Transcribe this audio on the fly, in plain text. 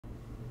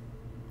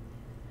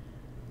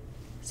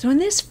So in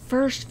this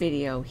first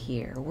video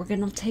here, we're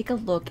going to take a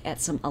look at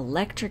some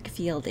electric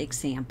field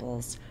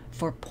examples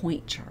for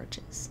point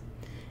charges.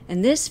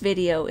 And this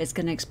video is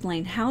going to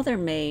explain how they're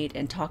made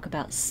and talk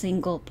about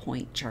single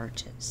point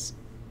charges.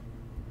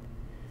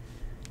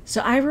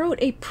 So I wrote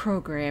a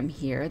program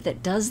here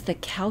that does the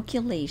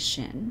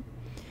calculation,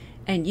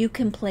 and you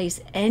can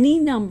place any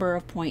number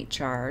of point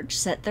charge,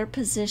 set their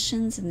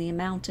positions and the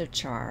amount of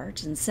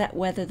charge, and set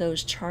whether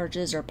those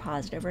charges are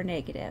positive or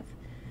negative.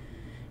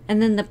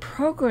 And then the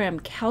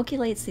program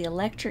calculates the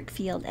electric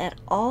field at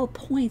all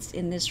points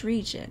in this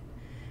region,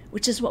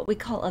 which is what we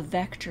call a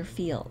vector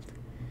field,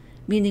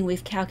 meaning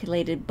we've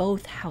calculated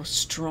both how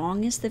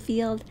strong is the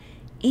field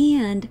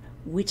and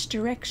which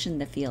direction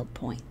the field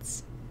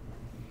points.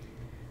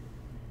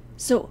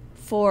 So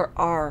for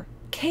our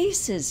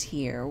cases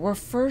here, we're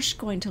first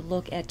going to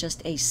look at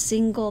just a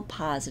single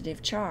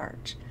positive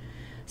charge,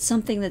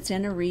 something that's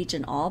in a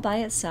region all by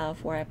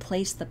itself where I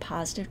place the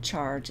positive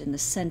charge in the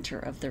center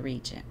of the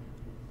region.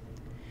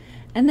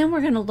 And then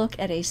we're going to look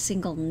at a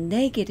single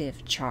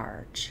negative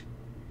charge,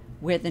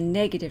 where the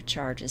negative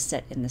charge is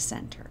set in the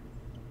center.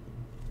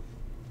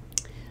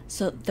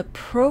 So the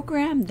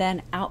program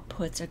then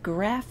outputs a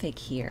graphic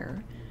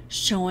here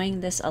showing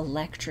this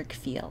electric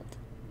field.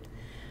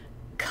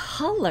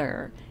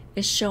 Color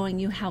is showing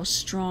you how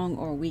strong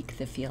or weak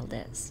the field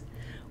is,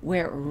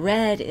 where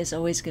red is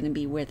always going to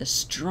be where the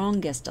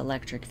strongest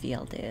electric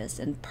field is,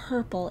 and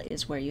purple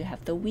is where you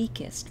have the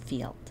weakest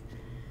field.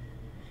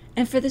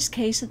 And for this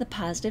case of the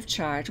positive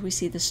charge, we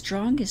see the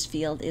strongest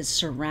field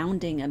is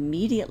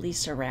immediately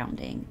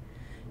surrounding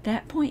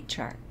that point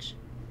charge.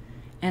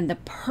 And the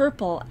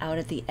purple out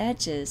at the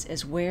edges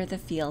is where the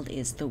field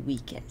is the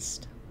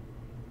weakest.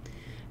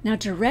 Now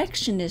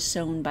direction is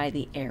shown by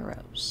the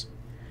arrows.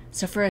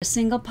 So for a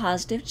single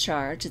positive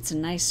charge, it's a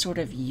nice sort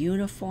of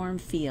uniform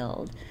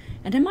field,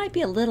 and it might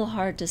be a little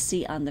hard to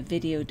see on the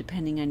video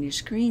depending on your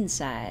screen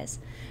size,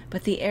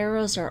 but the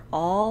arrows are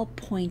all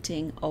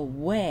pointing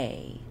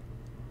away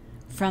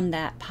from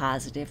that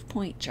positive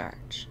point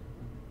charge.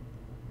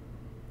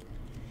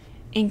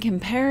 In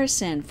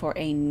comparison, for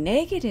a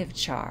negative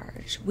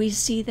charge, we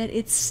see that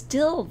it's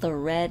still the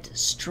red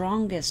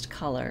strongest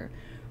color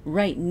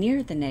right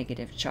near the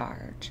negative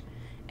charge,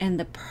 and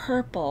the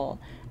purple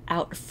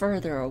out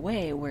further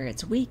away where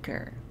it's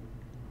weaker.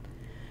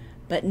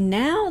 But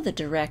now the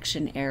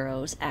direction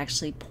arrows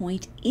actually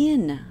point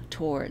in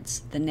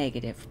towards the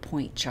negative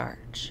point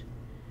charge.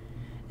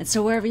 And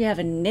so wherever you have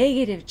a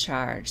negative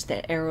charge,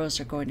 the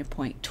arrows are going to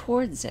point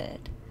towards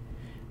it,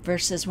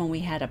 versus when we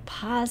had a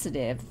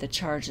positive, the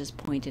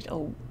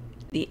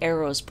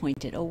arrows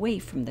pointed away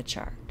from the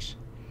charge.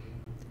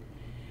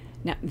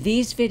 Now,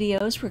 these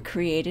videos were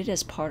created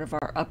as part of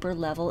our upper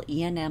level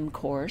E&M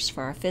course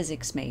for our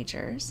physics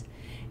majors,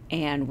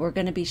 and we're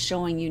going to be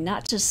showing you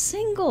not just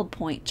single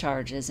point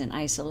charges in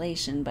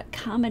isolation, but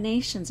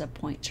combinations of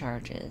point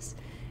charges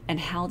and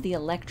how the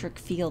electric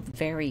field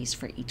varies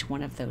for each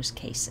one of those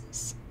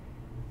cases.